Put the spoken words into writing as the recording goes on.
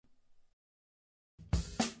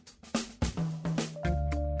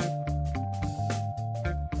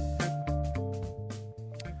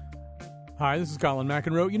Hi, this is Colin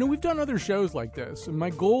McEnroe. You know, we've done other shows like this. My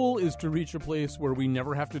goal is to reach a place where we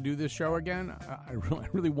never have to do this show again. I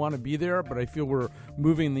really want to be there, but I feel we're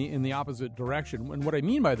moving in the opposite direction. And what I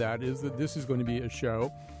mean by that is that this is going to be a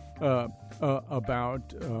show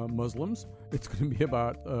about Muslims. It's going to be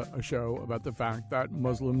about a show about the fact that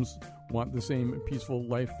Muslims want the same peaceful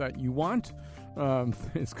life that you want.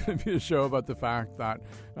 It's going to be a show about the fact that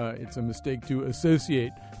it's a mistake to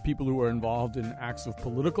associate people who are involved in acts of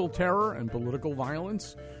political terror and political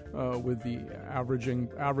violence with the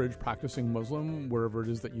average practicing Muslim, wherever it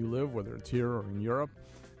is that you live, whether it's here or in Europe.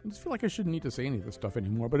 I just feel like I shouldn't need to say any of this stuff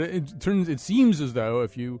anymore. But it seems as though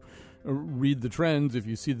if you read the trends, if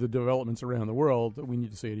you see the developments around the world, we need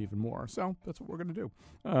to say it even more. So that's what we're going to do.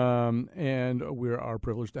 And we are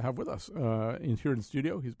privileged to have with us here in the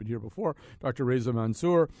studio. He's been here before. Dr. Reza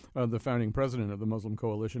Mansour, the founding president of the Muslim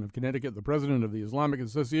Coalition of Connecticut, the president of the Islamic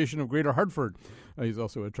Association of Greater Hartford. He's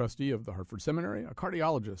also a trustee of the Hartford Seminary, a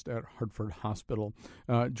cardiologist at Hartford Hospital.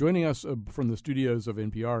 Joining us from the studios of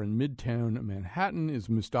NPR in Midtown Manhattan is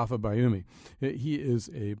Mustafa Bayoumi. He is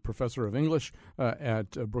a professor of English at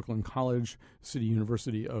Brooklyn College, City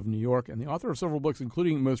University of New York, and the author of several books,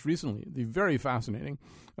 including most recently the very fascinating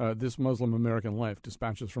This Muslim American Life,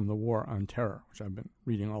 Dispatches from the War on Terror, which I've been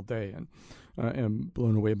reading all day and am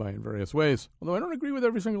blown away by in various ways, although I don't agree with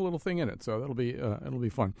every single little thing in it, so it'll be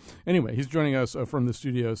fun. Anyway, he's joining us from the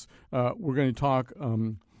studios. We're going to talk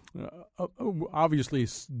obviously,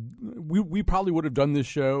 we probably would have done this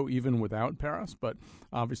show even without Paris, but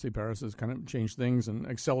obviously Paris has kind of changed things and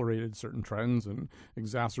accelerated certain trends and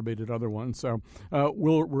exacerbated other ones. So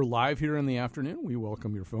we're live here in the afternoon. We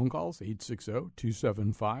welcome your phone calls,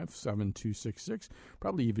 860-275-7266.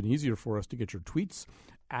 Probably even easier for us to get your tweets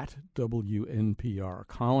at WNPR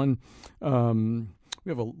Colin. We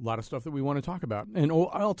have a lot of stuff that we want to talk about. And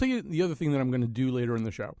I'll tell you the other thing that I'm going to do later in the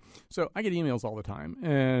show. So I get emails all the time.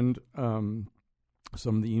 And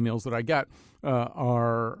some of the emails that I get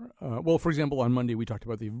are, for example, on Monday we talked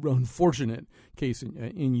about the unfortunate case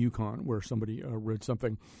in Yukon where somebody wrote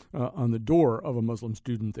something on the door of a Muslim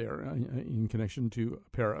student there in connection to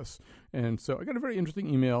Paris. And so I got a very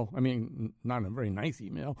interesting email. I mean, not a very nice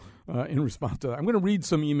email in response to that. I'm going to read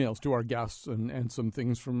some emails to our guests and some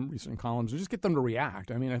things from recent columns and just get them to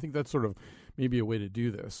react. I mean, I think that's sort of maybe a way to do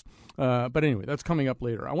this. But anyway, that's coming up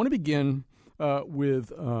later. I want to begin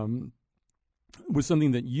with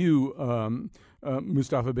something that you,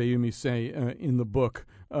 Mustafa Bayoumi, say in the book.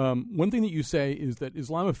 One thing that you say is that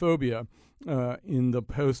Islamophobia in the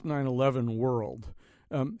post-9/11 world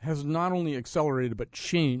has not only accelerated but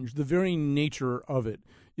changed. The very nature of it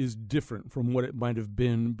is different from what it might have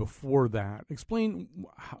been before that. Explain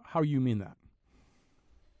how you mean that.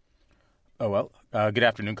 Oh, well, good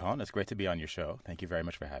afternoon, Colin. It's great to be on your show. Thank you very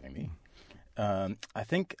much for having me. I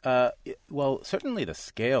think, certainly the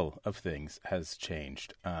scale of things has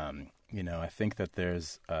changed. I think that there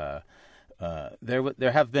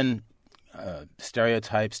have been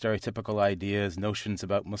stereotypical ideas, notions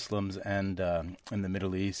about Muslims and in the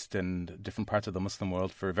Middle East and different parts of the Muslim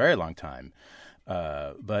world for a very long time.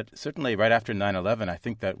 But certainly right after 9/11, I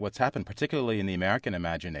think that what's happened, particularly in the American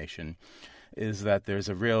imagination, is that there's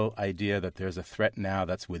a real idea that there's a threat now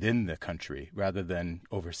that's within the country rather than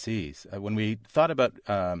overseas. When we thought about,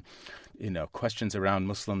 questions around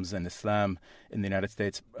Muslims and Islam in the United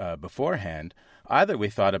States beforehand, either we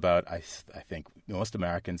thought about, I think most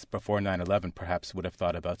Americans before 9/11 perhaps would have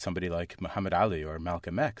thought about somebody like Muhammad Ali or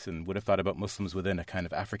Malcolm X and would have thought about Muslims within a kind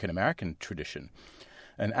of African-American tradition.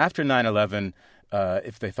 And after 9/11,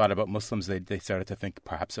 if they thought about Muslims, they started to think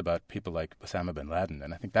perhaps about people like Osama bin Laden.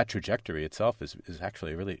 And I think that trajectory itself is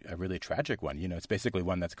actually a really tragic one. It's basically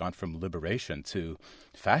one that's gone from liberation to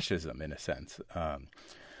fascism in a sense.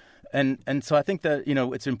 And so I think that,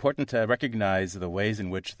 it's important to recognize the ways in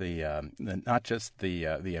which not just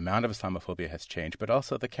the amount of Islamophobia has changed, but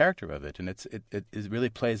also the character of it. And it really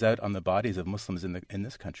plays out on the bodies of Muslims in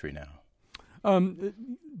this country now.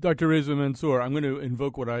 Dr. Reza Mansour, I'm going to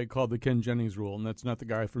invoke what I call the Ken Jennings rule, and that's not the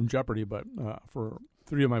guy from Jeopardy, but for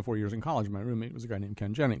 3 of my 4 years in college, my roommate was a guy named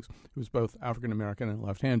Ken Jennings, who was both African-American and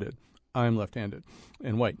left-handed. I'm left-handed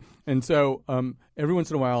and white. And so every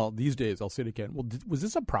once in a while, these days, I'll say to Ken, well, was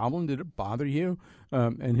this a problem? Did it bother you?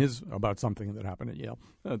 About something that happened at Yale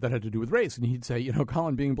that had to do with race. And he'd say,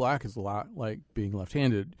 Colin, being black is a lot like being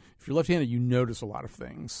left-handed. If you're left-handed, you notice a lot of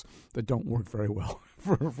things that don't work very well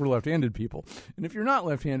for left-handed people. And if you're not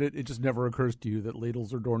left-handed, it just never occurs to you that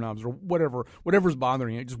ladles or doorknobs or whatever's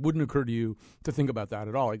bothering you, it just wouldn't occur to you to think about that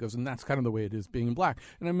at all. He goes, and that's kind of the way it is being black.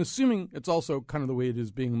 And I'm assuming it's also kind of the way it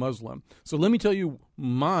is being Muslim. So let me tell you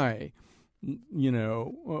my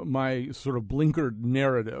my sort of blinkered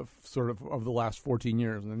narrative sort of the last 14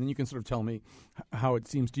 years, and then you can sort of tell me how it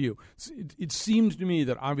seems to you. It seems to me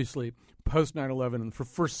that obviously post 9/11, and for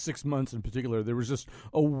first 6 months in particular, there was just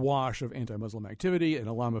a wash of anti-Muslim activity and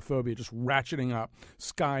Islamophobia just ratcheting up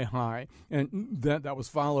sky high, and that was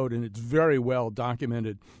followed, and it's very well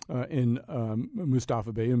documented in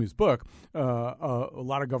Mustafa Bayomi's book. A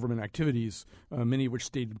lot of government activities, many of which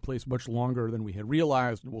stayed in place much longer than we had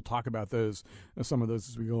realized, and we'll talk about those, some of those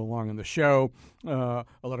as we go along in the show. A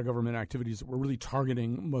lot of government activities that were really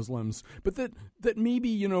targeting Muslims, but that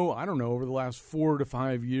maybe, I don't know, over the last 4 to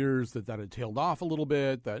 5 years that had tailed off a little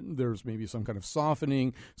bit, that there's maybe some kind of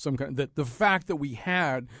softening, that the fact that we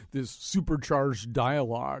had this supercharged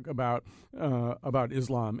dialogue about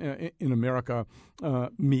Islam in America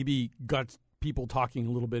maybe got people talking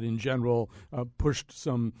a little bit in general, pushed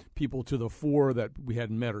some people to the fore that we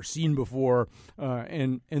hadn't met or seen before,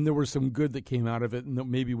 and there was some good that came out of it, and that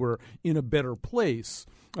maybe we're in a better place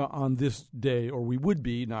on this day, or we would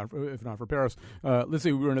be, if not for Paris. Let's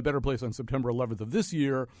say we were in a better place on September 11th of this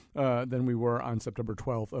year than we were on September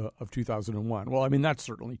 12th of 2001. Well, I mean, that's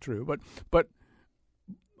certainly true. But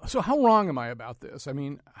so how wrong am I about this? I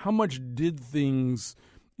mean, how much did things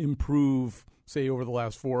improve, say, over the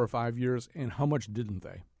last 4 or 5 years, and how much didn't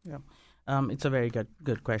they? Yeah, it's a very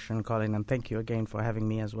good question, Colin, and thank you again for having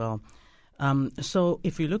me as well. So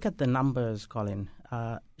if you look at the numbers, Colin,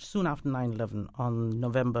 soon after 9/11,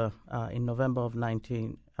 in November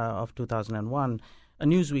of 2001, a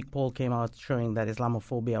Newsweek poll came out showing that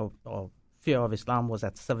Islamophobia or fear of Islam was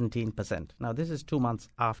at 17%. Now, this is 2 months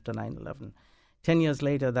after 9/11. 10 years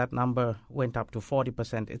later, that number went up to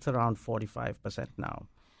 40%. It's around 45% now.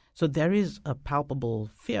 So there is a palpable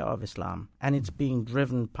fear of Islam, and it's being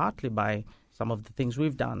driven partly by some of the things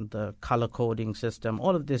we've done, the color coding system,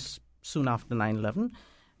 all of this soon after 9/11,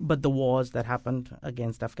 but the wars that happened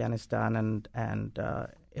against Afghanistan and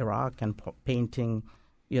Iraq, and painting,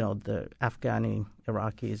 the Afghani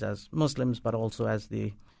Iraqis as Muslims, but also as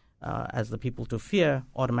the people to fear,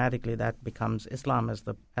 automatically that becomes Islam as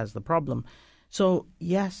the problem. So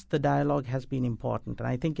yes, the dialogue has been important, and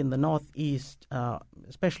I think in the Northeast,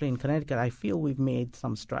 especially in Connecticut, I feel we've made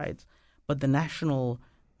some strides, but the national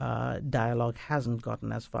dialogue hasn't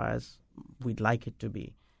gotten as far as we'd like it to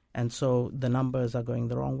be. And so the numbers are going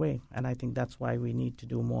the wrong way. And I think that's why we need to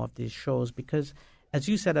do more of these shows, because, as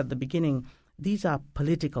you said at the beginning, these are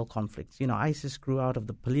political conflicts. ISIS grew out of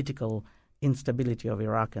the political instability of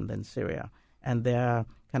Iraq and then Syria. And they're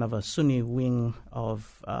kind of a Sunni wing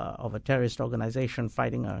of a terrorist organization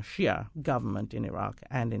fighting a Shia government in Iraq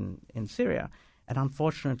and in Syria. And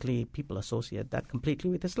unfortunately, people associate that completely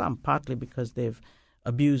with Islam, partly because they've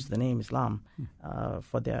abused the name Islam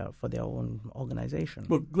for their own organization.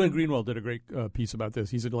 Well, Glenn Greenwald did a great piece about this.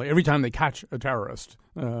 He said, every time they catch a terrorist,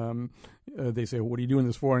 they say, "What are you doing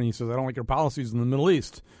this for?" And he says, "I don't like your policies in the Middle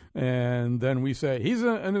East." And then we say, "He's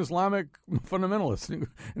an Islamic fundamentalist." And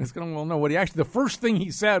it's going, well, no. The first thing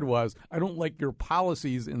he said was, "I don't like your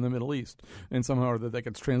policies in the Middle East," and somehow that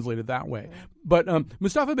gets translated that way. But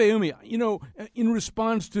Mustafa Bayomi, in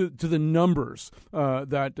response to the numbers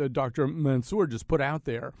that Dr. Mansour just put out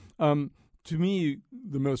there. To me,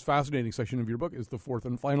 the most fascinating section of your book is the fourth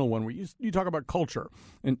and final one, where you talk about culture.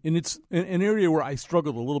 And it's an area where I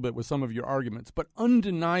struggled a little bit with some of your arguments. But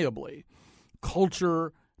undeniably,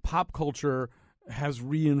 pop culture, has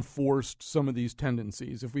reinforced some of these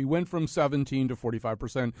tendencies. If we went from 17 to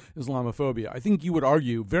 45% Islamophobia, I think you would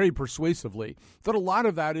argue very persuasively that a lot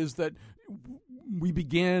of that is that we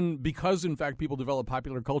began because, in fact, people develop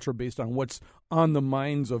popular culture based on what's on the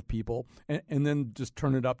minds of people, and then just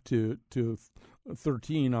turn it up to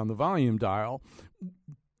 13 on the volume dial.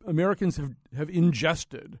 Americans have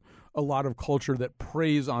ingested a lot of culture that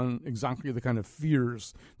preys on exactly the kind of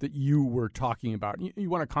fears that you were talking about. You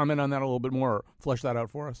want to comment on that a little bit more, or flesh that out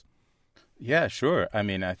for us? Yeah, sure. I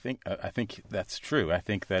mean, I think that's true. I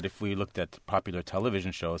think that if we looked at popular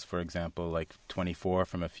television shows, for example, like 24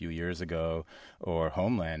 from a few years ago, or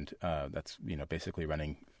Homeland, that's basically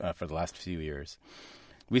running for the last few years,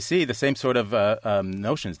 we see the same sort of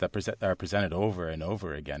notions that are presented over and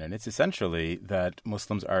over again. And it's essentially that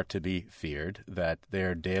Muslims are to be feared, that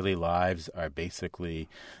their daily lives are basically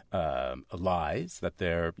lies, that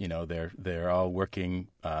they're all working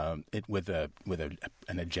with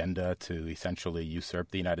an agenda to essentially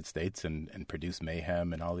usurp the United States and produce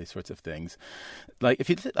mayhem and all these sorts of things. Like,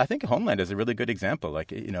 I think Homeland is a really good example.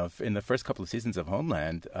 Like, in the first couple of seasons of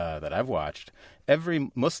Homeland that I've watched, every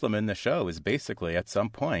Muslim in the show is basically at some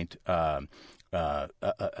point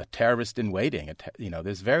a terrorist in waiting.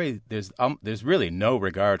 There's really no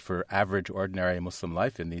regard for average, ordinary Muslim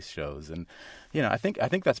life in these shows, and I think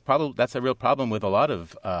that's a real problem with a lot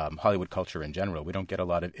of Hollywood culture in general. We don't get a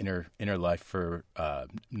lot of inner life for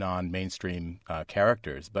non-mainstream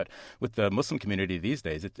characters, but with the Muslim community these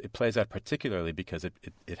days, it plays out particularly because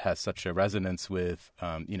it has such a resonance with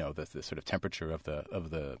the sort of temperature of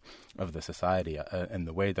the society, and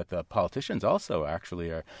the way that the politicians also actually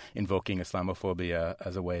are invoking Islamophobia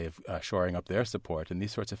as a way of shoring up their support and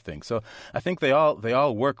these sorts of things. So I think they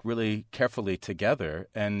all work really carefully together,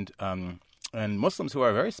 and Muslims, who are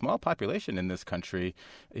a very small population in this country,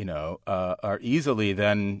 are easily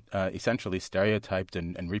then essentially stereotyped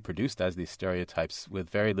and reproduced as these stereotypes with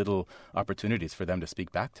very little opportunities for them to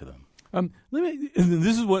speak back to them.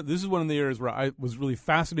 This is one of the areas where I was really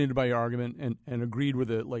fascinated by your argument and agreed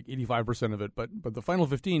with it, like 85% of it. But the final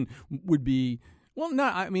 15 would be. Well,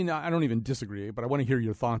 I don't even disagree, but I want to hear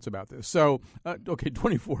your thoughts about this. So,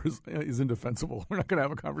 24 is indefensible. We're not going to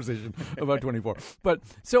have a conversation about 24. But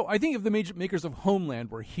so I think if the makers of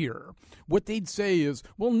Homeland were here, what they'd say is,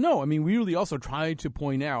 well, no, we really also tried to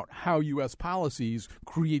point out how U.S. policies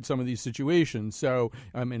create some of these situations. So,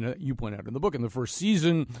 you point out in the book, in the first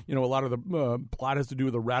season, a lot of the plot has to do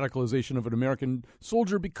with the radicalization of an American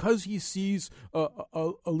soldier because he sees a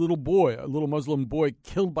little Muslim boy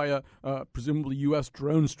killed by a presumably U.S.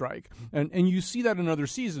 drone strike. And you see that in other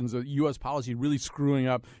seasons, of U.S. policy really screwing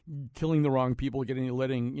up, killing the wrong people,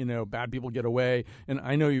 letting bad people get away. And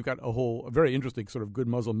I know you've got a very interesting sort of good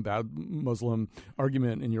Muslim, bad Muslim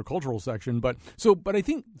argument in your cultural section. But I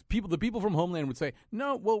think the people from Homeland would say,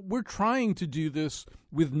 no, well, we're trying to do this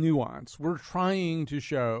with nuance. We're trying to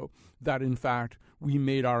show that, in fact, we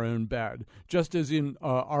made our own bed. Just as in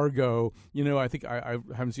Argo, I think I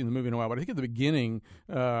haven't seen the movie in a while, but I think at the beginning,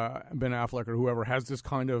 Ben Affleck or whoever has this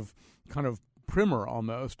kind of primer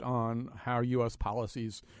almost on how U.S.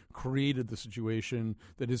 policies created the situation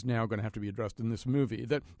that is now going to have to be addressed in this movie.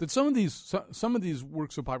 That some of these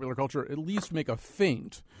works of popular culture at least make a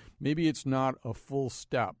feint. Maybe it's not a full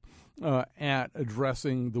step at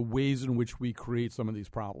addressing the ways in which we create some of these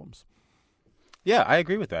problems. Yeah, I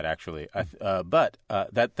agree with that, actually. But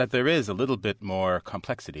that there is a little bit more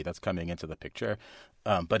complexity that's coming into the picture.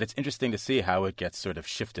 But it's interesting to see how it gets sort of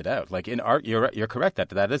shifted out. Like in you're correct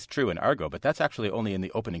that is true in Argo, but that's actually only in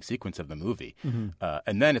the opening sequence of the movie. Mm-hmm.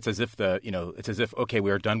 And then it's as if okay,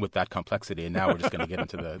 we're done with that complexity, and now we're just going to get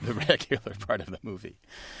into the regular part of the movie.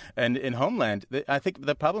 And in Homeland, I think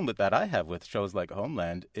the problem with that I have with shows like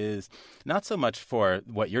Homeland is not so much for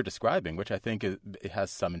what you're describing, which I think it has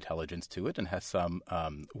some intelligence to it and has some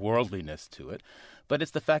worldliness to it, but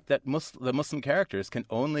it's the fact that the Muslim characters can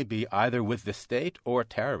only be either with the state or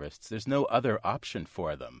terrorists. There's no other option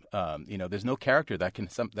for them. There's no character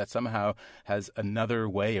that somehow has another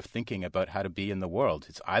way of thinking about how to be in the world.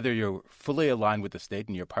 It's either you're fully aligned with the state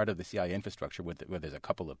and you're part of the CIA infrastructure where there's a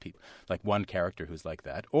couple of people, like one character who's like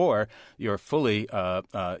that, or you're fully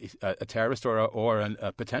a terrorist or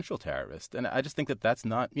a potential terrorist. And I just think that's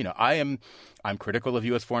not. I'm critical of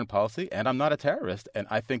U.S. foreign policy, and I'm not a terrorist. And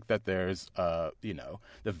I think that there's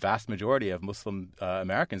the vast majority of Muslim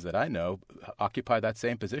Americans that I know occupy that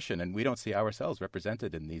same position, and we don't see ourselves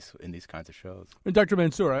represented in these kinds of shows. And Dr.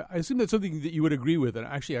 Mansour, I assume that's something that you would agree with. And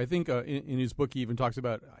actually, I think in his book he even talks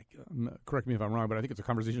about, correct me if I'm wrong, but I think it's a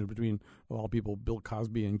conversation between, of all people, Bill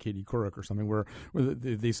Cosby and Katie Couric or something, where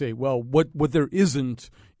they say, well, what there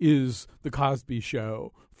isn't is the Cosby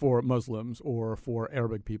Show for Muslims or for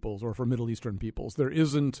Arabic peoples or for Middle Eastern peoples. There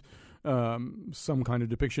isn't some kind of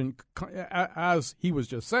depiction, as he was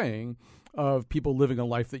just saying, of people living a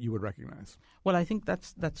life that you would recognize. Well, I think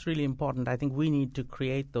that's really important. I think we need to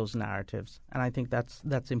create those narratives, and I think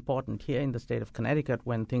that's important here in the state of Connecticut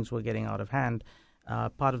when things were getting out of hand.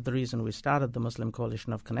 Part of the reason we started the Muslim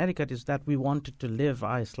Coalition of Connecticut is that we wanted to live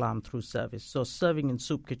our Islam through service. So serving in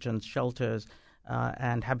soup kitchens, shelters,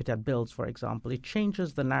 and habitat builds, for example, it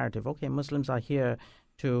changes the narrative. Okay, Muslims are here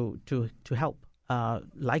to help.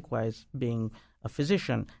 Likewise, being a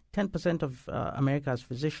physician, 10% of America's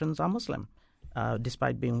physicians are Muslim,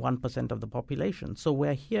 despite being 1% of the population. So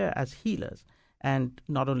we're here as healers. And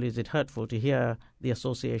not only is it hurtful to hear the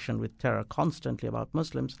association with terror constantly about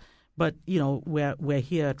Muslims, but we're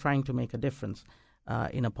here trying to make a difference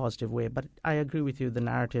in a positive way. But I agree with you. The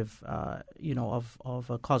narrative, of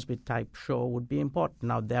a Cosby-type show would be important.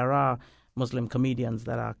 Now, there are Muslim comedians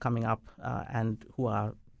that are coming up and who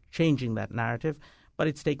are changing that narrative, but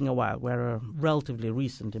it's taking a while. We're a relatively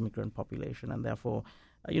recent immigrant population, and therefore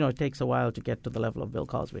it takes a while to get to the level of Bill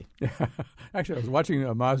Cosby. Actually, I was watching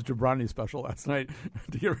a Maz Jobrani special last night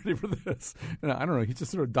to get ready for this. And I don't know, he's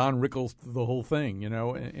just sort of Don Rickles to the whole thing, in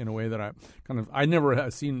a way that I never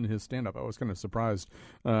have seen his stand-up. I was kind of surprised.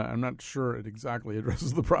 I'm not sure it exactly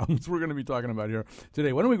addresses the problems we're going to be talking about here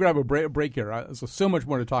today. Why don't we grab a break here? So much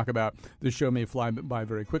more to talk about. This show may fly by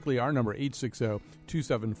very quickly. Our number,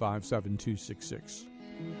 860-275-7266.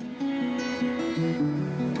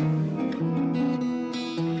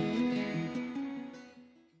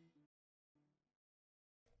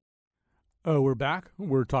 We're back.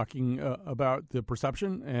 We're talking about the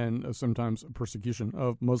perception and sometimes persecution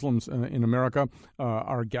of Muslims in America.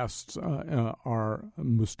 Our guests are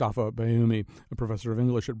Mustafa Bayoumi, a professor of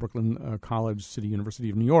English at Brooklyn College, City University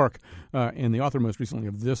of New York, and the author most recently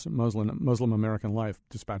of This Muslim American Life,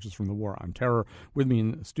 Dispatches from the War on Terror. With me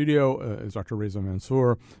in the studio is Dr. Reza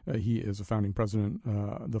Mansour. He is the founding president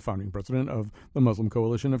of the Muslim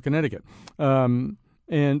Coalition of Connecticut.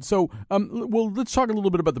 And so, let's talk a little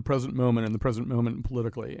bit about the present moment and the present moment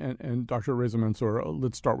politically. And Dr. Reza Mansour,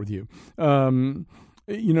 let's start with you.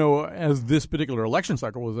 As this particular election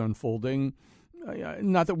cycle was unfolding,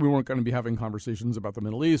 not that we weren't going to be having conversations about the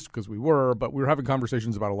Middle East, because we were, but we were having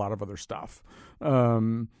conversations about a lot of other stuff.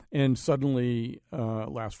 And suddenly,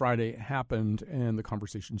 last Friday happened, and the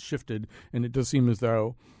conversation shifted, and it does seem as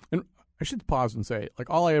though, and I should pause and say,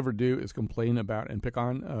 all I ever do is complain about and pick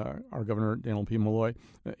on our governor, Daniel P. Malloy.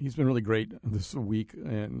 He's been really great this week,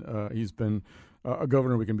 and he's been a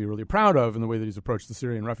governor we can be really proud of in the way that he's approached the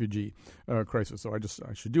Syrian refugee crisis. So I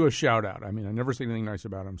should do a shout out. I mean, I never say anything nice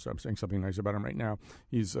about him, so I'm saying something nice about him right now.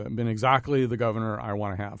 He's been exactly the governor I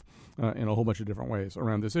want to have in a whole bunch of different ways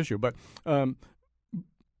around this issue. But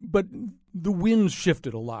the winds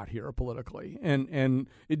shifted a lot here politically, and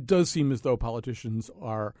it does seem as though politicians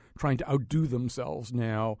are trying to outdo themselves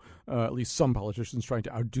now, at least some politicians trying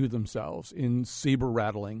to outdo themselves in saber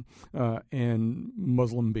rattling and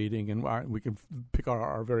Muslim baiting, and we can pick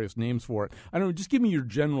our various names for it. I don't know, just give me your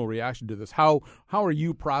general reaction to this. How are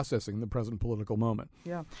you processing the present political moment?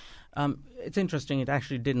 Yeah, it's interesting. It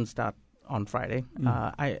actually didn't start on Friday.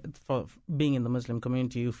 For being in the Muslim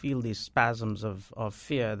community, you feel these spasms of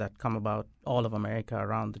fear that come about all of America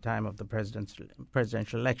around the time of the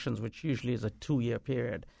presidential elections, which usually is a 2-year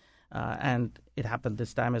period. And it happened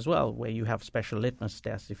this time as well, where you have special litmus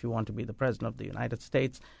tests if you want to be the president of the United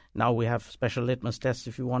States. Now we have special litmus tests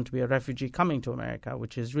if you want to be a refugee coming to America,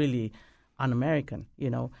 which is really un-American,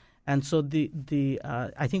 And so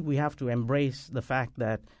I think we have to embrace the fact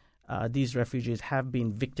that these refugees have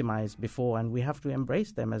been victimized before, and we have to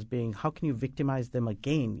embrace them as being, how can you victimize them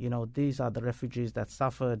again? These are the refugees that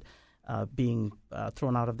suffered being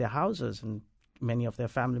thrown out of their houses and many of their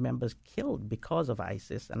family members killed because of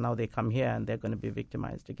ISIS, and now they come here and they're going to be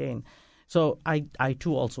victimized again. So I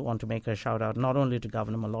too also want to make a shout out not only to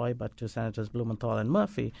Governor Malloy but to Senators Blumenthal and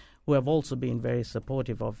Murphy, who have also been very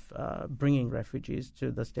supportive of bringing refugees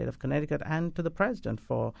to the state of Connecticut, and to the president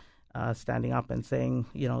for standing up and saying,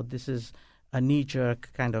 this is a knee-jerk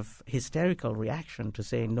kind of hysterical reaction to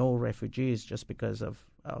say no refugees just because of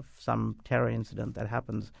some terror incident that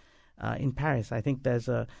happens in Paris. I think there's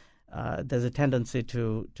a tendency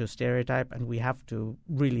to stereotype, and we have to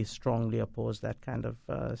really strongly oppose that kind of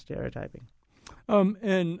stereotyping.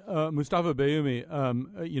 And Mustafa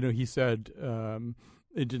Bayoumi, he said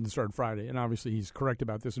it didn't start Friday, and obviously he's correct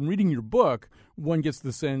about this. And reading your book, one gets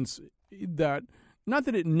the sense that not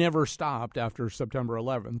that it never stopped after September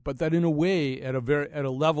 11th, but that in a way, at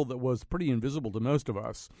a level that was pretty invisible to most of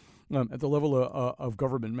us, at the level of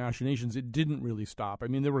government machinations, it didn't really stop. I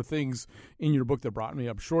mean, there were things in your book that brought me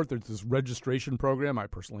up short. There's this registration program I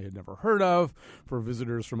personally had never heard of for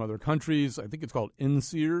visitors from other countries. I think it's called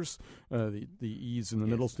NSEERS. The E's in the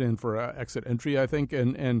middle stand for exit entry, I think.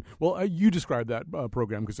 And you described that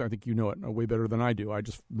program because I think you know it way better than I do. I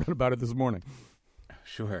just read about it this morning.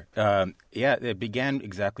 Sure. It began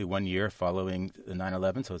exactly 1 year following the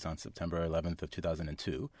 9/11, so it's on September 11th of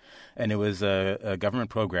 2002. And it was a government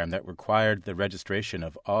program that required the registration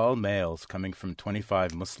of all males coming from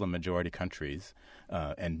 25 Muslim-majority countries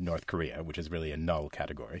and North Korea, which is really a null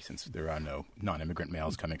category since there are no non-immigrant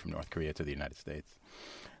males coming from North Korea to the United States.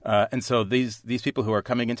 And so these people who are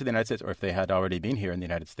coming into the United States, or if they had already been here in the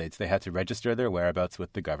United States, they had to register their whereabouts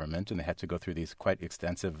with the government, and they had to go through these quite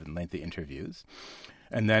extensive and lengthy interviews.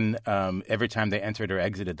 And then every time they entered or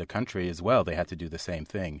exited the country as well, they had to do the same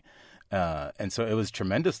thing. And so it was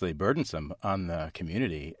tremendously burdensome on the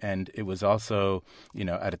community. And it was also,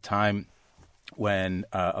 at a time when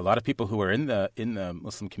a lot of people who were in the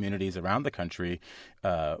Muslim communities around the country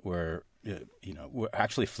were were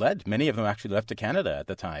actually fled. Many of them actually left to Canada at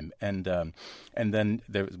the time. And then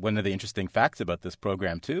one of the interesting facts about this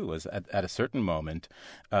program, too, was at a certain moment,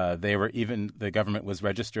 the government was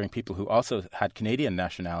registering people who also had Canadian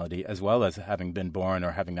nationality as well as having been born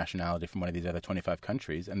or having nationality from one of these other 25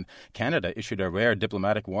 countries. And Canada issued a rare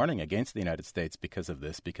diplomatic warning against the United States because of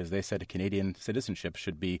this, because they said a Canadian citizenship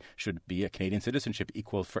should be a Canadian citizenship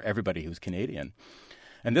equal for everybody who's Canadian.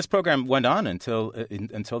 And this program went on until the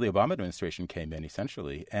Obama administration came in,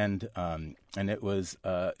 essentially, and it was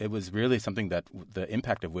really something that the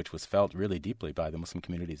impact of which was felt really deeply by the Muslim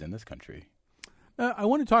communities in this country. I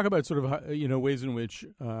want to talk about sort of ways in which,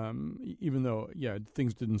 even though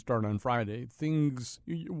things didn't start on Friday,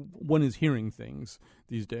 one is hearing things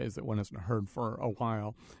these days that one hasn't heard for a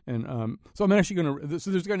while, and so I'm actually going to.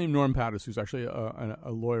 So there's a guy named Norm Pattis who's actually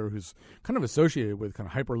a lawyer who's kind of associated with kind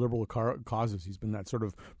of hyper liberal causes. He's been that sort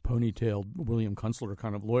of ponytailed William Kunstler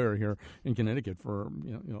kind of lawyer here in Connecticut for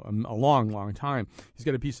a long time. He's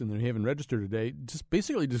got a piece in the New Haven Register today, just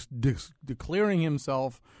basically declaring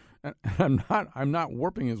himself. And I'm not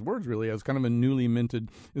warping his words really as kind of a newly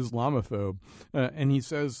minted Islamophobe. And he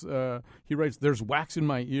says, he writes, "There's wax in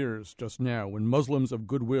my ears just now when Muslims of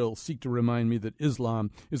goodwill seek to remind me that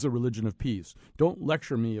Islam is a religion of peace. Don't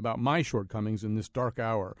lecture me about my shortcomings in this dark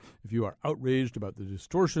hour. If you are outraged about the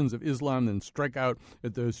distortions of Islam, then strike out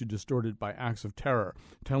at those who distort it by acts of terror.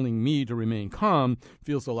 Telling me to remain calm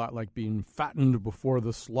feels a lot like being fattened before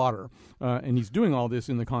the slaughter." And he's doing all this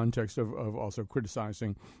in the context of also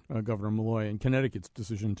criticizing Governor Malloy and Connecticut's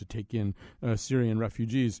decision to take in Syrian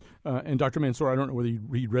refugees. And Dr. Mansour, I don't know whether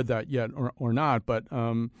you read that yet or not, but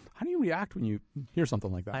how do you react when you hear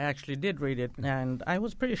something like that? I actually did read it, and I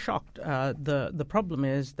was pretty shocked. The problem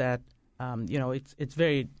is that it's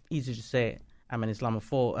very easy to say I'm an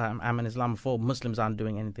Islamophobe. Muslims aren't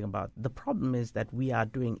doing anything about it. The problem is that we are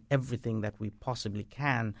doing everything that we possibly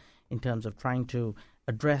can in terms of trying to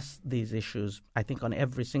address these issues. I think on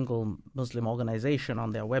every single Muslim organization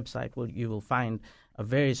on their website, you will find a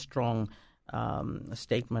very strong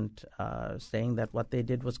statement saying that what they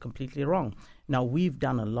did was completely wrong. Now, we've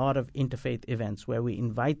done a lot of interfaith events where we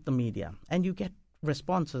invite the media, and you get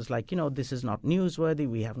responses like, this is not newsworthy,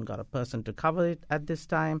 we haven't got a person to cover it at this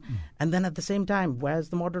time. And then at the same time, where's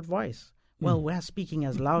the moderate voice? Well, we're speaking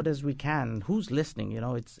as loud as we can. Who's listening?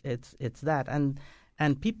 It's that.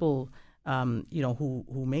 And people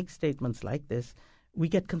who make statements like this, we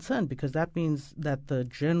get concerned because that means that the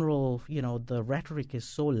general, the rhetoric is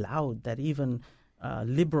so loud that even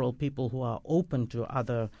liberal people who are open to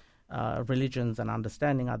other religions and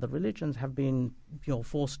understanding other religions have been,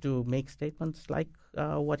 forced to make statements like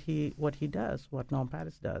what he does, what Norm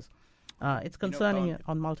Pattis does. It's concerning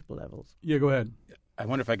on multiple levels. Yeah, go ahead. I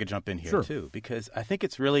wonder if I could jump in here, Sure. too, because I think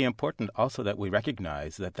it's really important also that we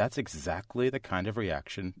recognize that that's exactly the kind of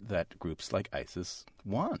reaction that groups like ISIS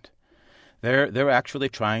want. They're actually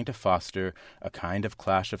trying to foster a kind of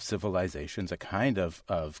clash of civilizations, a kind of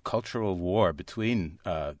cultural war between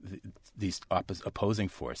these opposing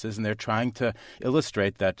forces, and they're trying to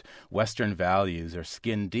illustrate that Western values are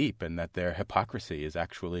skin deep and that their hypocrisy is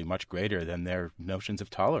actually much greater than their notions of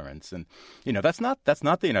tolerance. And that's not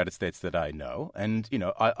the United States that I know. And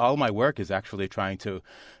all my work is actually trying to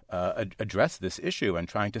address this issue and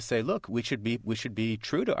trying to say, look, we should be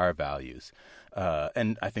true to our values.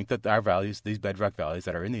 And I think that our values, these bedrock values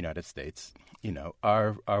that are in the United States,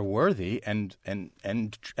 are worthy and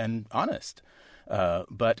honest.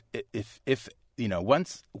 But if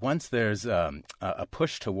once there's a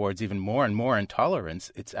push towards even more and more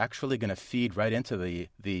intolerance, it's actually going to feed right into the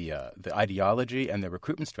ideology and the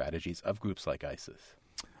recruitment strategies of groups like ISIS.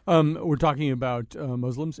 We're talking about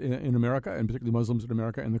Muslims in America, and particularly Muslims in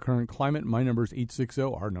America in the current climate. My number is 860,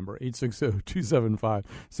 our number,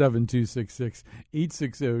 860-275-7266,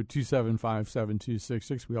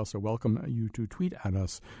 860-275-7266. We also welcome you to tweet at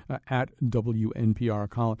us at WNPR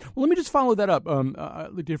Colin. Well, let me just follow that up. I'd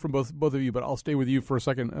like to hear from both of you, but I'll stay with you for a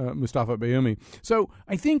second, Mustafa Bayoumi. So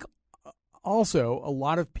I think also a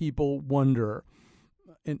lot of people wonder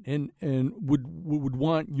and would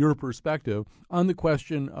want your perspective on the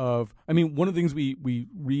question of, one of the things we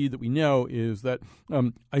read that we know is that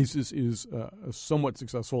ISIS is somewhat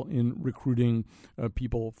successful in recruiting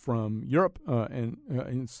people from Europe and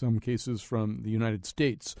in some cases from the United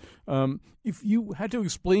States. If you had to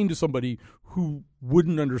explain to somebody who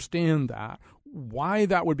wouldn't understand that, why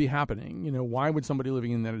that would be happening, why would somebody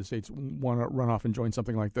living in the United States want to run off and join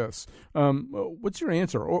something like this? What's your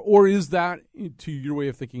answer? Or is that, to your way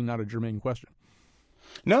of thinking, not a germane question?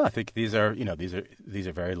 No, I think these are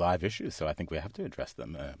very live issues, so I think we have to address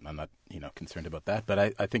them. I'm not concerned about that, but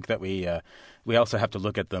I think that we also have to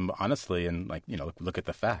look at them honestly and look at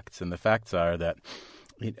the facts. And the facts are that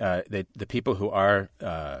the people who are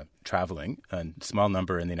traveling, a small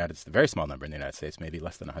number in the United States, very small number in the United States, maybe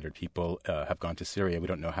less than 100 people have gone to Syria. We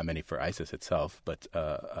don't know how many for ISIS itself, but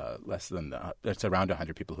it's around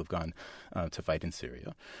 100 people who've gone to fight in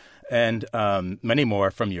Syria. And many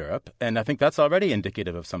more from Europe. And I think that's already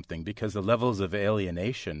indicative of something, because the levels of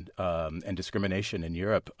alienation and discrimination in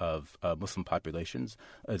Europe of Muslim populations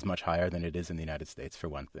is much higher than it is in the United States, for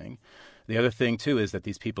one thing. The other thing, too, is that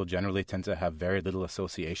these people generally tend to have very little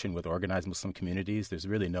association with organized Muslim communities. There's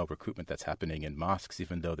really no recruitment that's happening in mosques,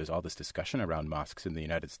 even though there's all this discussion around mosques in the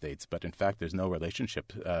United States. But in fact, there's no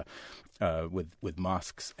relationship with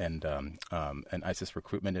mosques and ISIS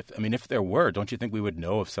recruitment. If there were, don't you think we would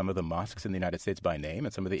know of some of the mosques in the United States by name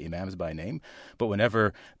and some of the imams by name? But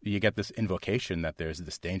whenever you get this invocation that there's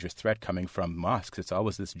this dangerous threat coming from mosques, it's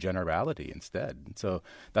always this generality instead. And so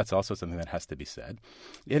that's also something that has to be said.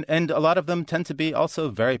 And a lot of them tend to be also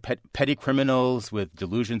very petty criminals with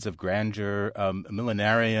delusions of grandeur,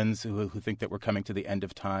 millenarians who think that we're coming to the end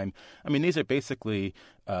of time. These are basically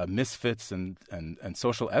misfits and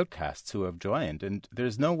social outcasts who have joined, and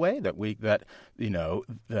there's no way that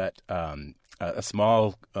a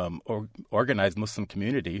small organized Muslim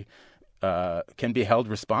community can be held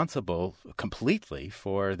responsible completely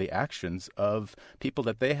for the actions of people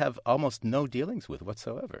that they have almost no dealings with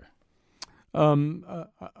whatsoever.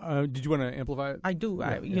 Did you want to amplify it? I do.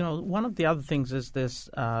 Yeah. One of the other things is this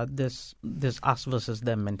us versus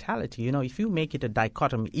them mentality. If you make it a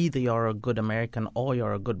dichotomy, either you're a good American or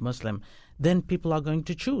you're a good Muslim, then people are going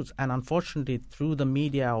to choose. And unfortunately, through the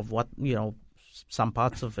media of some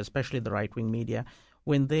parts of, especially the right-wing media,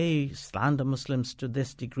 when they slander Muslims to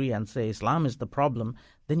this degree and say Islam is the problem,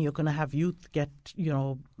 then you're going to have youth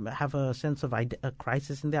have a sense of a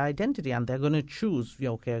crisis in their identity, and they're going to choose,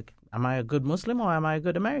 okay, am I a good Muslim or am I a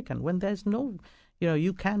good American? When there's no,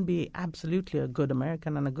 you can be absolutely a good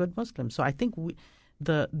American and a good Muslim. So I think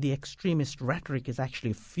the extremist rhetoric is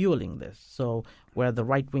actually fueling this. So where the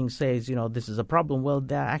right wing says, this is a problem, well,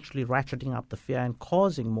 they're actually ratcheting up the fear and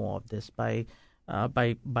causing more of this by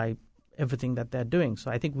everything that they're doing.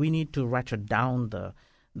 So I think we need to ratchet down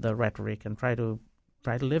the rhetoric and try to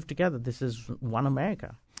live together. This is one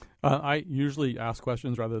America. I usually ask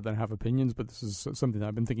questions rather than have opinions, but this is something that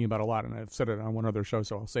I've been thinking about a lot, and I've said it on one other show,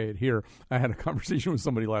 so I'll say it here. I had a conversation with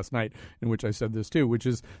somebody last night in which I said this too, which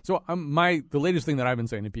is, the latest thing that I've been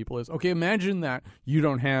saying to people is, okay, imagine that you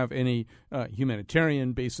don't have any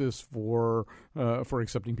humanitarian basis for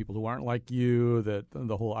accepting people who aren't like you, that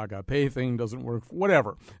the whole agape thing doesn't work,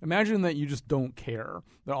 whatever. Imagine that you just don't care,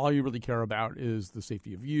 that all you really care about is the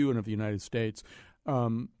safety of you and of the United States.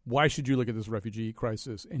 Why should you look at this refugee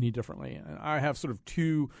crisis any differently? And I have sort of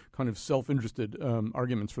two kind of self-interested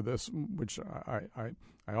arguments for this, which I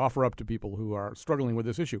offer up to people who are struggling with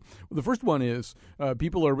this issue. Well, the first one is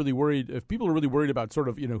people are really worried. If people are really worried about sort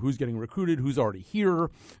of who's getting recruited, who's already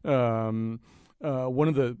here. One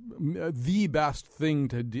of the best thing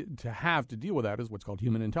to have to deal with that is what's called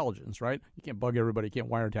human intelligence, right? You can't bug everybody, you can't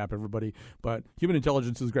wiretap everybody, but human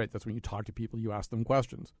intelligence is great. That's when you talk to people, you ask them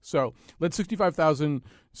questions. So let 65,000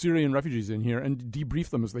 Syrian refugees in here and debrief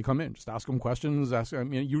them as they come in. Just ask them questions. You're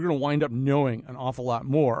going to wind up knowing an awful lot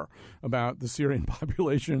more about the Syrian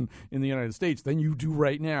population in the United States than you do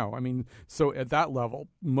right now. So at that level,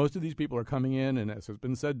 most of these people are coming in, and as has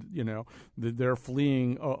been said, they're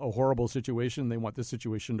fleeing a horrible situation. They want this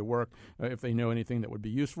situation to work. If they know anything that would be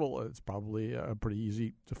useful, it's probably pretty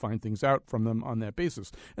easy to find things out from them on that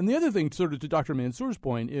basis. And the other thing, sort of to Dr. Mansour's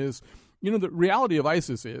point, is the reality of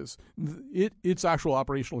ISIS is its actual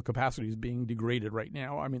operational capacity is being degraded right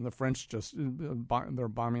now. The French they're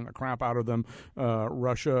bombing the crap out of them.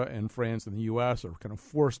 Russia and France and the U.S. are kind of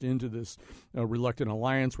forced into this reluctant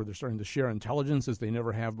alliance where they're starting to share intelligence as they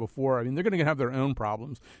never have before. They're going to have their own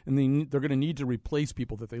problems, and they're going to need to replace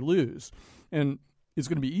people that they lose. And it's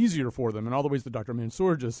going to be easier for them in all the ways that Dr.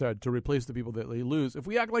 Mansour just said to replace the people that they lose if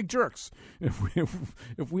we act like jerks,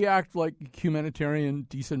 if we act like humanitarian,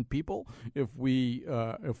 decent people, if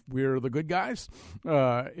we're the good guys,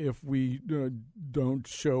 if we don't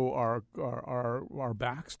show our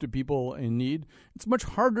backs to people in need. It's much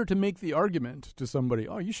harder to make the argument to somebody,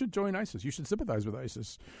 oh, you should join ISIS, you should sympathize with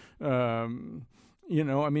ISIS. You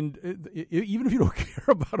know, I mean, even if you don't care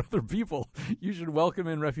about other people, you should welcome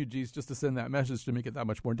in refugees just to send that message to make it that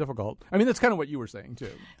much more difficult. I mean, that's kind of what you were saying, too.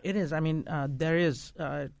 It is. I mean, there is,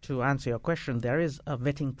 to answer your question, there is a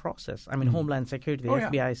vetting process. I mean, Homeland Security, the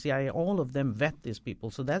FBI, CIA, all of them vet these people.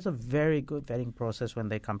 So there's a very good vetting process when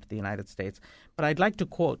they come to the United States. But I'd like to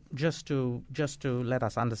quote, just to let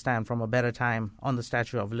us understand from A Better Time on the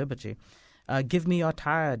Statue of Liberty. Give me your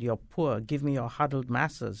tired, your poor, give me your huddled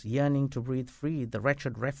masses, yearning to breathe free, the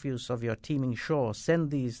wretched refuse of your teeming shore.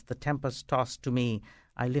 Send these, the tempest-tossed, to me.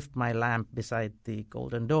 I lift my lamp beside the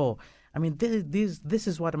golden door. I mean, this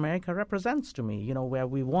is what America represents to me, you know, where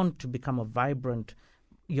we want to become a vibrant,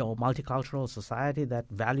 multicultural society that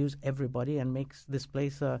values everybody and makes this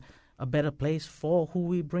place a better place for who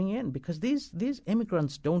we bring in. Because these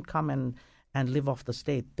immigrants don't come and live off the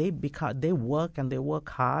state. They work, and they work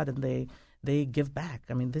hard, and they give back.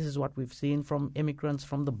 I mean, this is what we've seen from immigrants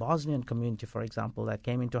from the Bosnian community, for example, that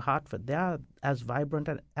came into Hartford. They are as vibrant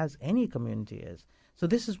as any community is. So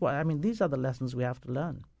this is what, I mean, these are the lessons we have to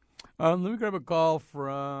learn. Let me grab a call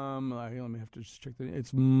from, let me have to just check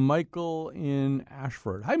it's Michael in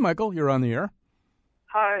Ashford. Hi, Michael. You're on the air.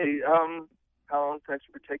 Hi, Alan. Thanks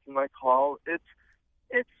for taking my call. It's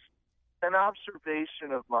an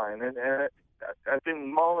observation of mine, and I've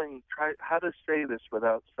been mulling how to say this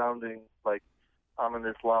without sounding like I'm an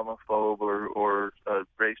Islamophobe or a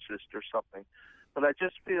racist or something. But I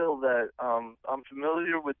just feel that I'm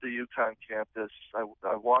familiar with the UConn campus.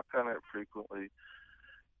 I walk on it frequently,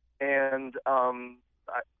 and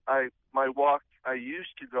my walk. I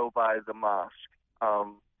used to go by the mosque,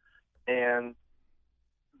 and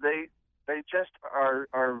they just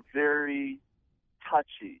are very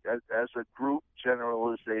touchy as a group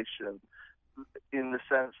generalization, in the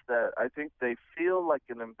sense that I think they feel like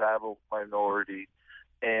an embattled minority,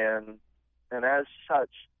 and as such,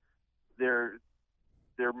 they're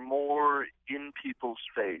more in people's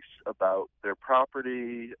face about their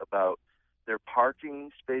property, about their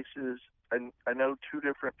parking spaces. And I know two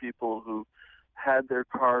different people who had their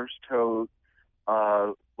cars towed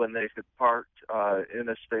when they had parked in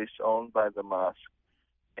a space owned by the mosque,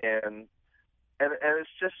 and it's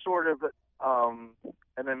just sort of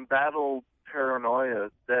an embattled paranoia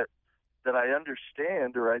that I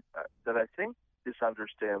understand, or that I think is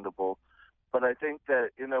understandable, but I think that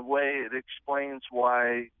in a way it explains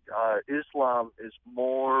why Islam is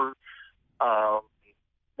more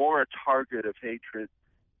a target of hatred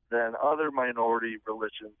than other minority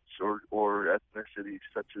religions or ethnicities,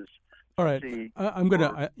 such as. All right, I'm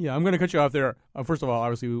gonna cut you off there. First of all,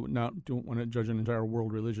 obviously, we don't want to judge an entire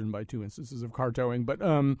world religion by two instances of car towing, but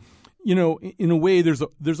in a way, there's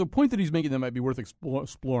a point that he's making that might be worth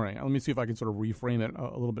exploring. Let me see if I can sort of reframe it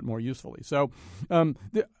a little bit more usefully. So,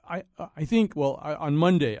 I think, on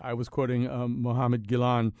Monday I was quoting Mohammed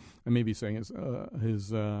Gilan. I may be saying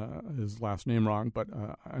his last name wrong, but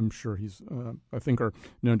I'm sure he's a thinker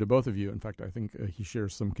known to both of you. In fact, I think he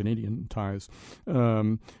shares some Canadian ties.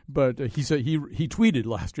 But he said he tweeted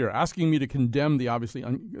last year asking me to condemn the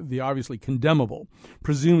obviously condemnable,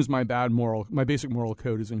 presumes my basic moral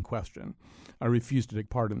code is in question. I refuse to take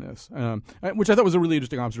part in this, which I thought was a really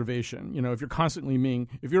interesting observation. You know, if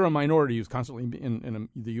you're a minority who's constantly in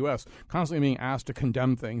the U.S. constantly being asked to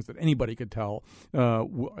condemn things that anybody could tell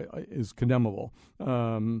is condemnable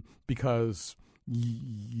because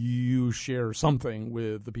you share something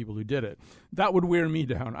with the people who did it, that would wear me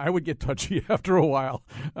down. I would get touchy after a while.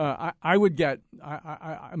 That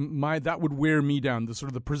would wear me down. The sort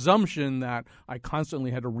of the presumption that I constantly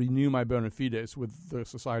had to renew my bona fides with the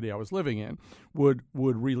society I was living in would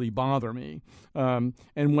really bother me. And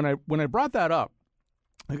when I brought that up,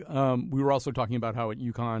 we were also talking about how at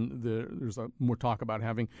UConn there's more talk about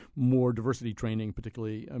having more diversity training,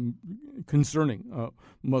 particularly concerning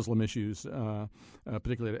Muslim issues,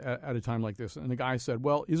 particularly at a time like this. And the guy said,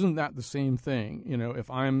 well, isn't that the same thing? You know, if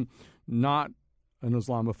I'm not an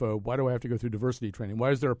Islamophobe, why do I have to go through diversity training?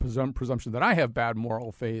 Why is there a presumption that I have bad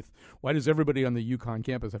moral faith? Why does everybody on the UConn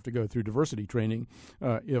campus have to go through diversity training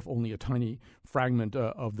if only a tiny fragment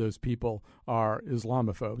of those people are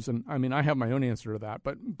Islamophobes? And I mean, I have my own answer to that.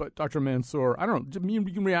 But Dr. Mansour, I don't know. You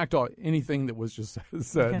can react to anything that was just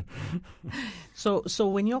said. So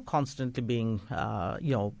when you're constantly being,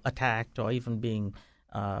 attacked or even being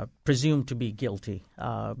presumed to be guilty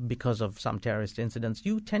because of some terrorist incidents,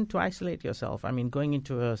 you tend to isolate yourself. I mean, going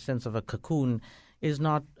into a sense of a cocoon is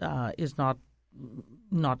not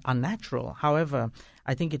unnatural. However,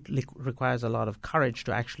 I think it requires a lot of courage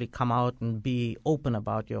to actually come out and be open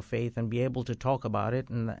about your faith and be able to talk about it.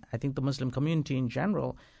 And I think the Muslim community in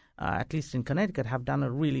general at least in Connecticut, have done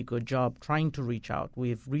a really good job trying to reach out.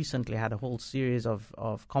 We've recently had a whole series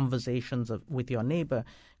of conversations with your neighbor,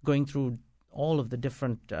 going through all of the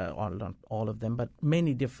different, or not all of them, but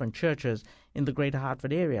many different churches in the greater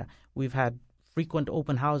Hartford area. We've had frequent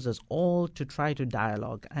open houses, all to try to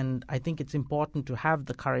dialogue. And I think it's important to have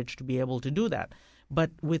the courage to be able to do that.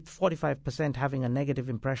 But with 45% having a negative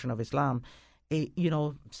impression of Islam,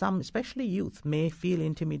 some, especially youth, may feel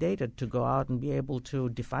intimidated to go out and be able to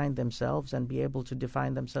define themselves and be able to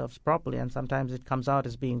define themselves properly. And sometimes it comes out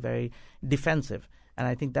as being very defensive. And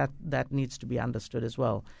I think that needs to be understood as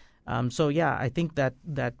well. I think that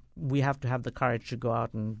we have to have the courage to go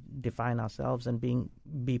out and define ourselves and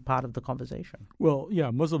be part of the conversation. Well,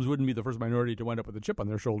 yeah, Muslims wouldn't be the first minority to wind up with a chip on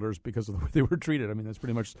their shoulders because of the way they were treated. I mean, that's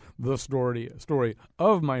pretty much the story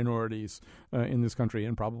of minorities in this country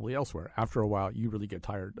and probably elsewhere. After a while, you really get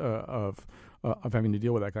tired of having to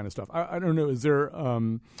deal with that kind of stuff. I don't know. Is there,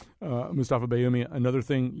 Mustafa Bayoumi, another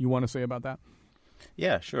thing you want to say about that?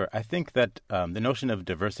 Yeah, sure. I think that the notion of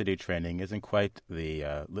diversity training isn't quite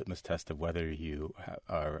the litmus test of whether you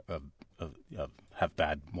have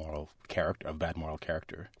bad moral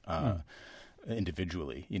character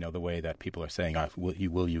individually. The way that people are saying,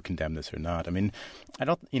 will you condemn this or not? I mean, I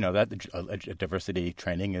don't. That diversity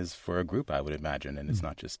training is for a group, I would imagine, and it's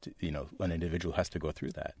not just an individual has to go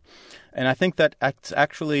through that. And I think that it's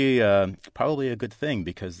actually probably a good thing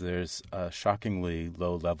because there's shockingly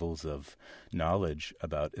low levels of knowledge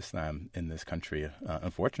about Islam in this country,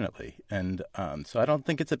 unfortunately. And so I don't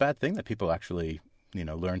think it's a bad thing that people actually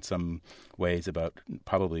learn some ways about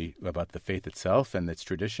the faith itself and its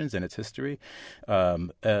traditions and its history,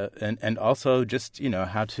 and also just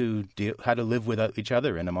how to live with each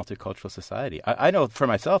other in a multicultural society. I know for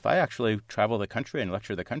myself, I actually travel the country and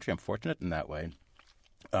lecture the country. I'm fortunate in that way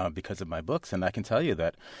because of my books, and I can tell you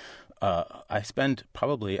that I spend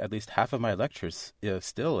probably at least half of my lectures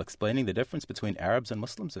still explaining the difference between Arabs and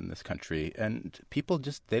Muslims in this country. And people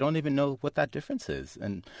they don't even know what that difference is.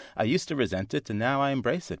 And I used to resent it, and now I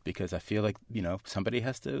embrace it because I feel like, somebody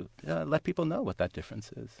has to let people know what that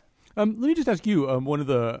difference is. Let me just ask you, one of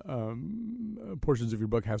the portions of your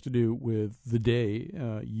book has to do with the day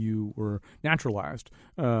you were naturalized.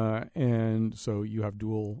 And so you have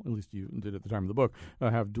dual, at least you did at the time of the book,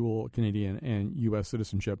 have dual Canadian and U.S.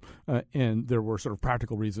 citizenship. And there were sort of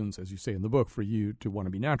practical reasons, as you say in the book, for you to want to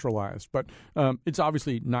be naturalized. But it's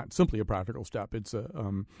obviously not simply a practical step. It's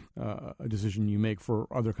a decision you make for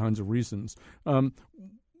other kinds of reasons.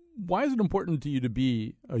 Why is it important to you to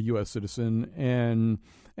be a U.S. citizen?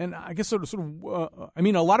 And I guess sort of,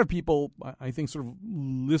 a lot of people, I think, sort of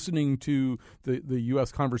listening to the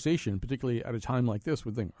U.S. conversation, particularly at a time like this,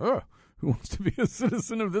 would think, who wants to be a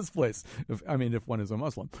citizen of this place? If one is a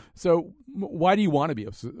Muslim. So why do you want to be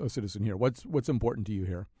a citizen here? What's important to you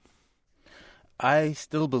here? I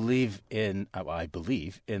still believe in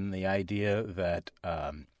the idea that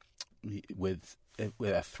with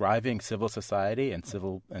a thriving civil society and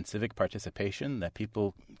civic participation, that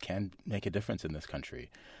people can make a difference in this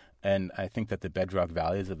country. And I think that the bedrock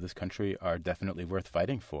values of this country are definitely worth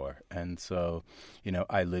fighting for. And so,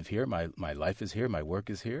 I live here. My life is here. My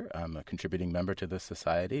work is here. I'm a contributing member to this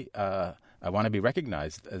society. I want to be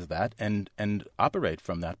recognized as that and operate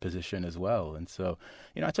from that position as well. And so,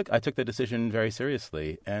 I took the decision very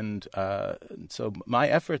seriously. And so my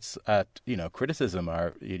efforts at criticism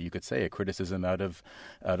are, you could say, a criticism out of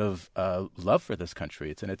love for this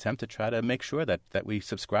country. It's an attempt to try to make sure that we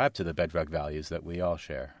subscribe to the bedrock values that we all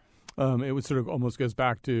share. It would sort of almost goes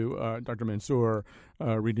back to Dr. Mansour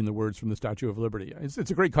reading the words from the Statue of Liberty. It's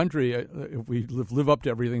a great country if we live up to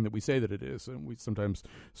everything that we say that it is, and we sometimes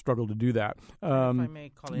struggle to do that. If I may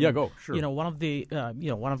call in, yeah, go. Sure. One of the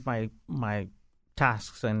one of my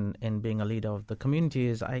tasks in being a leader of the community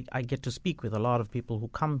is I get to speak with a lot of people who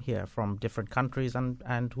come here from different countries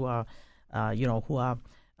and who are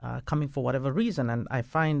coming for whatever reason, and I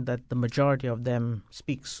find that the majority of them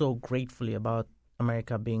speak so gratefully about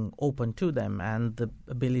America being open to them and the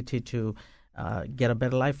ability to get a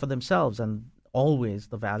better life for themselves, and always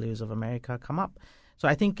the values of America come up. So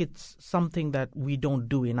I think it's something that we don't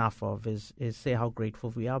do enough of is say how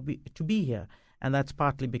grateful we are to be here, and that's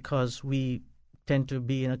partly because we tend to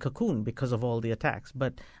be in a cocoon because of all the attacks.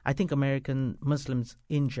 But I think American Muslims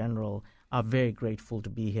in general are very grateful to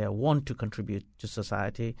be here, want to contribute to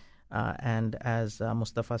society, and as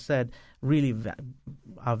Mustafa said, really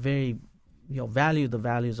are very value the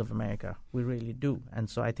values of America. We really do. And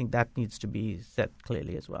so I think that needs to be said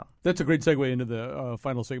clearly as well. That's a great segue into the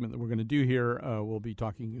final segment that we're going to do here. We'll be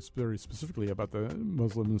talking very specifically about the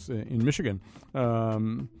Muslims in Michigan.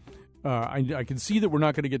 I can see that we're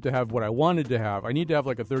not going to get to have what I wanted to have. I need to have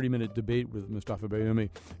like a 30-minute debate with Mustafa Bayoumi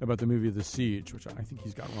about the movie The Siege, which I think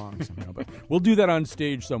he's got wrong somehow. But we'll do that on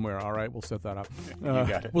stage somewhere, all right? We'll set that up. You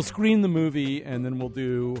got it. We'll screen the movie, and then we'll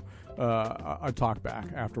do a talk back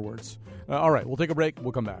afterwards. All right, we'll take a break.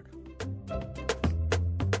 We'll come back.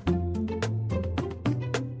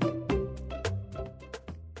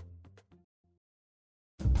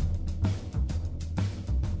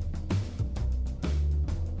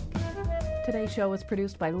 Today's show was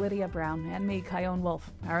produced by Lydia Brown and me, Kyone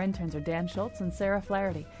Wolf. Our interns are Dan Schultz and Sarah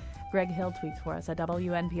Flaherty. Greg Hill tweets for us at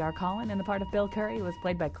WNPR Colin, and the part of Bill Curry was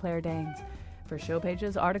played by Claire Danes. For show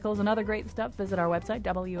pages, articles, and other great stuff, visit our website,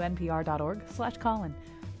 WNPR.org/Colin.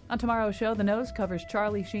 On tomorrow's show, The Nose covers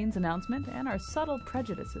Charlie Sheen's announcement and our subtle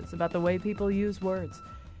prejudices about the way people use words.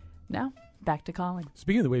 Now, back to Colin.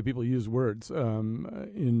 Speaking of the way people use words,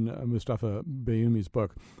 in Mustafa Bayoumi's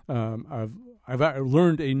book, I've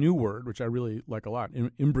learned a new word, which I really like a lot,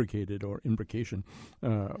 imbricated or imbrication,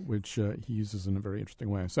 which he uses in a very interesting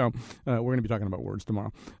way. So we're going to be talking about words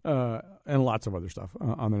tomorrow and lots of other stuff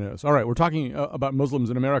on the nose. All right, we're talking about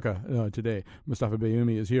Muslims in America today. Mustafa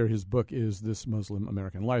Bayoumi is here. His book is This Muslim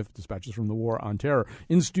American Life, Dispatches from the War on Terror.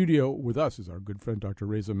 In studio with us is our good friend, Dr.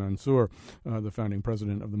 Reza Mansour, the founding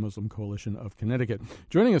president of the Muslim Coalition of Connecticut.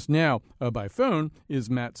 Joining us now by phone is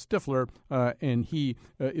Matt Stifler, and he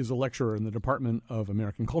is a lecturer in the Department of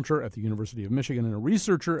American Culture at the University of Michigan and a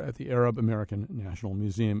researcher at the Arab American National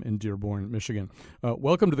Museum in Dearborn, Michigan.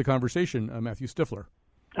 Welcome to the conversation, Matthew Stifler.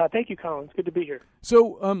 Thank you, Colin. It's good to be here.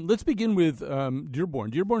 So let's begin with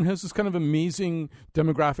Dearborn. Dearborn has this kind of amazing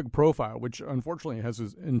demographic profile, which unfortunately has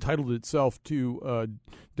entitled itself to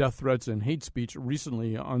death threats and hate speech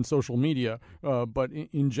recently on social media. But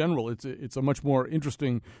in general, it's a much more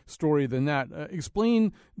interesting story than that.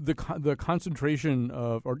 Explain the concentration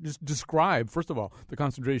of, or just describe, first of all, the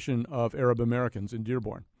concentration of Arab Americans in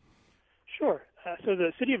Dearborn. Sure. So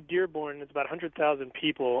the city of Dearborn is about 100,000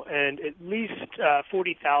 people, and at least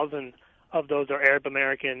 40,000 of those are Arab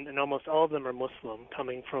American, and almost all of them are Muslim,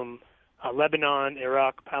 coming from Lebanon,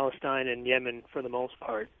 Iraq, Palestine, and Yemen for the most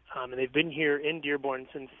part. And they've been here in Dearborn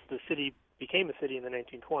since the city became a city in the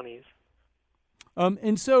 1920s. And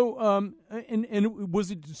was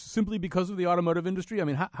it simply because of the automotive industry? I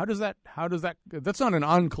mean, how does that, that's not an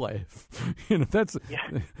enclave. That's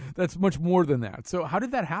much more than that. So how did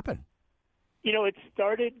that happen? You know, it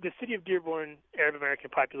started, the city of Dearborn Arab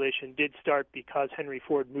American population did start because Henry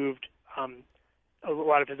Ford moved a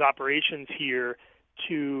lot of his operations here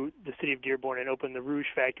to the city of Dearborn and opened the Rouge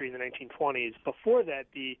factory in the 1920s. Before that,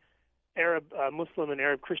 the Arab Muslim and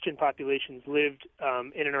Arab Christian populations lived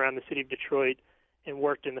in and around the city of Detroit and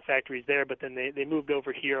worked in the factories there, but then they moved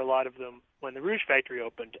over here, a lot of them, when the Rouge factory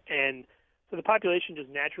opened. And so the population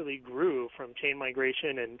just naturally grew from chain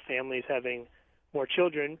migration and families having more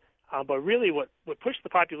children. But really what pushed the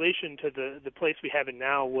population to the place we have it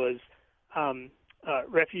now was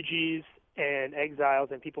refugees and exiles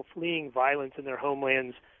and people fleeing violence in their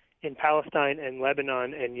homelands in Palestine and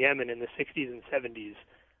Lebanon and Yemen in the 60s and 70s.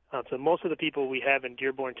 So most of the people we have in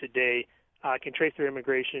Dearborn today can trace their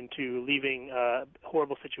immigration to leaving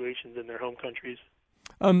horrible situations in their home countries.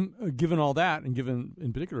 Given all that, and given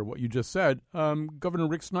in particular what you just said, Governor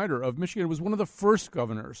Rick Snyder of Michigan was one of the first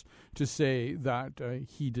governors to say that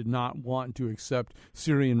he did not want to accept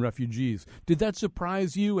Syrian refugees. Did that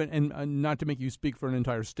surprise you? And not to make you speak for an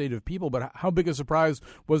entire state of people, but how big a surprise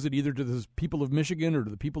was it either to the people of Michigan or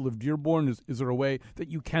to the people of Dearborn? Is there a way that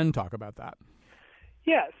you can talk about that?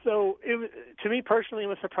 Yeah, so to me personally, it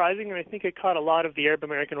was surprising, and I think it caught a lot of the Arab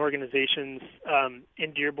American organizations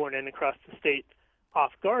in Dearborn and across the state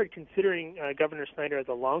off guard, considering Governor Snyder has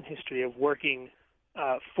a long history of working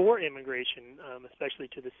for immigration, especially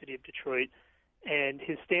to the city of Detroit, and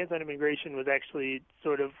his stance on immigration was actually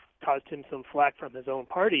sort of caused him some flack from his own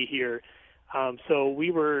party here. So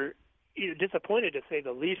we were disappointed, to say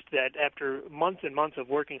the least, that after months and months of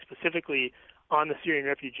working specifically on the Syrian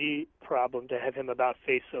refugee problem, to have him about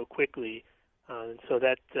face so quickly. So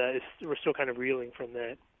that we're still kind of reeling from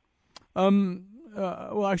that.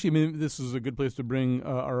 Well, actually, I mean, this is a good place to bring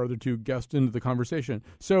our other two guests into the conversation.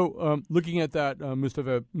 So, looking at that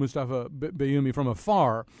Mustafa Bayoumi from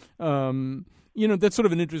afar, that's sort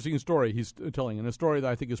of an interesting story he's telling, and a story that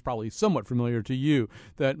I think is probably somewhat familiar to you,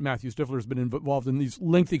 that Matthew Stifler has been involved in these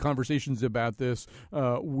lengthy conversations about this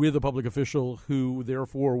with a public official who,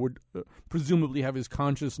 therefore, would presumably have his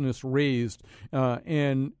consciousness raised,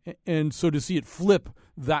 and so to see it flip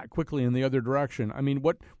that quickly in the other direction, I mean,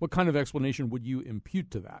 what kind of explanation would you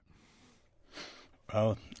impute to that?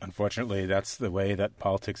 Well, unfortunately, that's the way that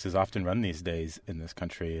politics is often run these days in this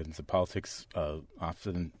country. And the politics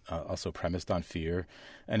often also premised on fear.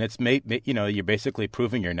 And it's you're basically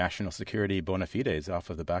proving your national security bona fides off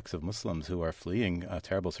of the backs of Muslims who are fleeing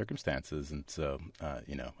terrible circumstances. And so,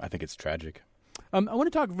 I think it's tragic. I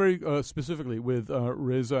want to talk very specifically with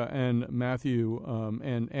Reza and Matthew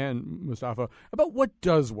and Mustafa about what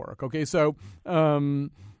does work. Okay, so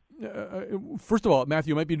first of all,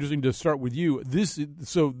 Matthew, it might be interesting to start with you.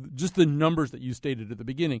 So just the numbers that you stated at the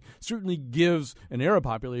beginning certainly gives an Arab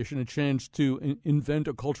population a chance to invent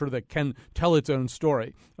a culture that can tell its own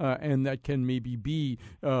story, and that can maybe be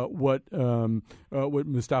what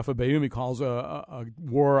Mustafa Bayoumi calls a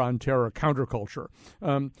war on terror counterculture.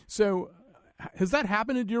 So has that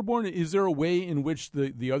happened in Dearborn? Is there a way in which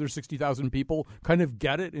the other 60,000 people kind of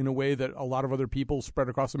get it in a way that a lot of other people spread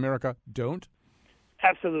across America don't?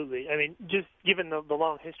 Absolutely. I mean, just given the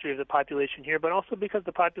long history of the population here, but also because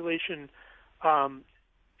the population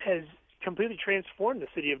has completely transformed the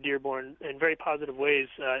city of Dearborn in very positive ways.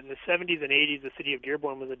 In the 70s and 80s, the city of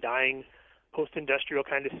Dearborn was a dying post-industrial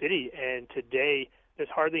kind of city, and today there's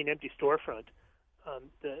hardly an empty storefront.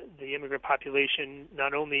 The immigrant population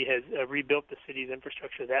not only has rebuilt the city's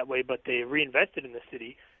infrastructure that way, but they reinvested in the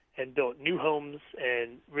city and built new homes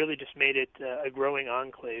and really just made it a growing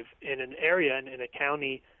enclave in an area and in a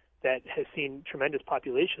county that has seen tremendous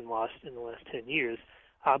population loss in the last 10 years.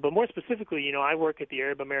 But more specifically, I work at the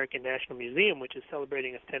Arab American National Museum, which is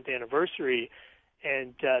celebrating its 10th anniversary.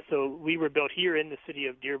 And so we were built here in the city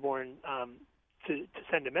of Dearborn to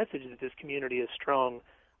send a message that this community is strong.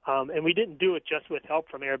 And we didn't do it just with help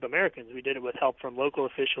from Arab Americans. We did it with help from local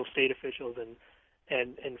officials, state officials, and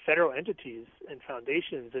federal entities and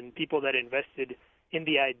foundations and people that invested in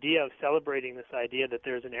the idea of celebrating this idea that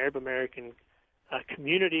there's an Arab American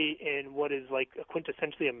community in what is like a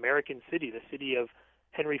quintessentially American city, the city of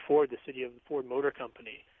Henry Ford, the city of the Ford Motor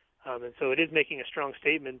Company. And so it is making a strong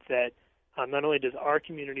statement that not only does our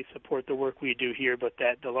community support the work we do here, but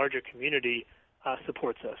that the larger community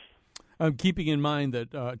supports us. Keeping in mind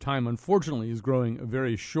that time, unfortunately, is growing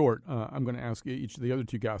very short, I'm going to ask each of the other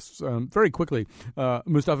two guests very quickly.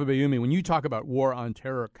 Mustafa Bayoumi, when you talk about war on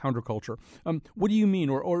terror counterculture, what do you mean?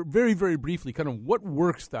 Or very, very briefly, kind of what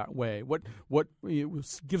works that way? What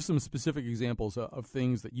give some specific examples of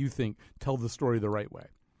things that you think tell the story the right way?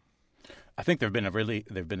 I think there've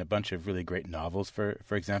been a bunch of really great novels. For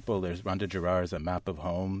example, there's Rhonda Girard's A Map of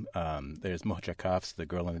Home. There's Moja Kaf's The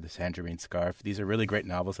Girl in the Tangerine Scarf. These are really great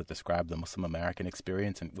novels that describe the Muslim American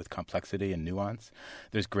experience and with complexity and nuance.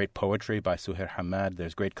 There's great poetry by Suhair Hamad.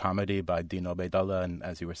 There's great comedy by Dean Obeidallah and,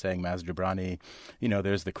 as you were saying, Maz Jobrani.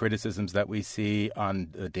 There's the criticisms that we see on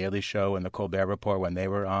the Daily Show and the Colbert Report when they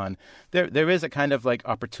were on. There is a kind of like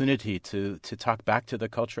opportunity to talk back to the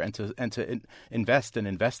culture and to invest and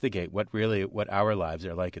investigate what our lives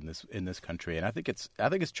are like in this country. And I think it's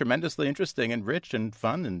tremendously interesting and rich and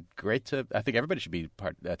fun and great I think everybody should be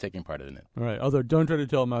taking part in it. All right. Although don't try to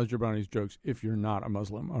tell Maz Jobrani's jokes if you're not a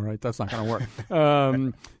Muslim. All right. That's not going to work.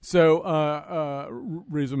 So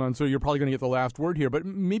Reza Mansour, you're probably going to get the last word here, but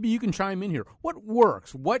maybe you can chime in here. What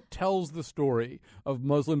works? What tells the story of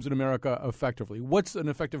Muslims in America effectively? What's an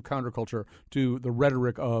effective counterculture to the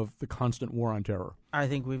rhetoric of the constant war on terror? I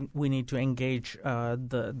think we need to engage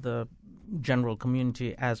the general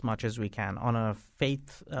community as much as we can on a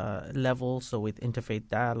faith level, so with interfaith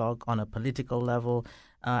dialogue, on a political level,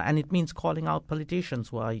 and it means calling out politicians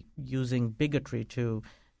who are using bigotry to,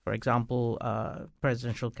 for example,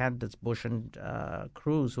 presidential candidates Bush and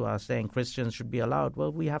Cruz, who are saying Christians should be allowed.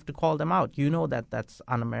 Well, we have to call them out. That's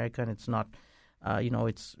un-American. It's not.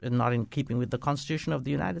 It's not in keeping with the Constitution of the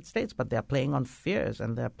United States, but they're playing on fears,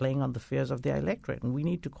 and they're playing on the fears of their electorate, and we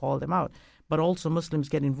need to call them out. But also Muslims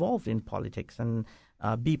get involved in politics and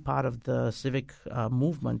be part of the civic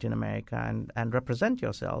movement in America and represent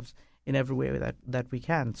yourselves in every way that we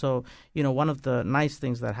can. So, one of the nice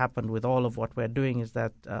things that happened with all of what we're doing is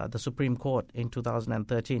that the Supreme Court in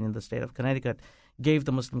 2013 in the state of Connecticut gave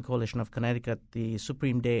the Muslim Coalition of Connecticut the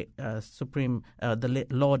the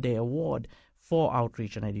Law Day Award for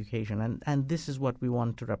outreach and education. And this is what we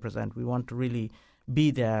want to represent. We want to really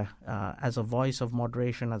be there as a voice of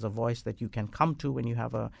moderation, as a voice that you can come to when you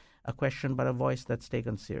have a question, but a voice that's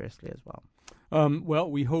taken seriously as well. Well,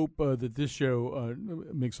 we hope that this show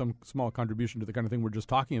makes some small contribution to the kind of thing we're just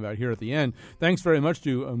talking about here at the end. Thanks very much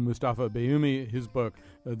to Mustafa Bayoumi, his book,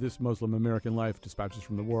 This Muslim American Life, Dispatches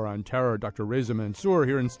from the War on Terror. Dr. Reza Mansour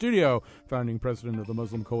here in studio, founding president of the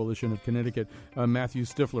Muslim Coalition of Connecticut. Matthew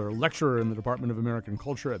Stifler, lecturer in the Department of American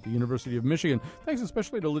Culture at the University of Michigan. Thanks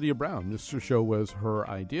especially to Lydia Brown. This show was her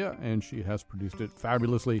idea, and she has produced it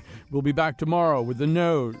fabulously. We'll be back tomorrow with The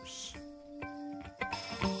Nose.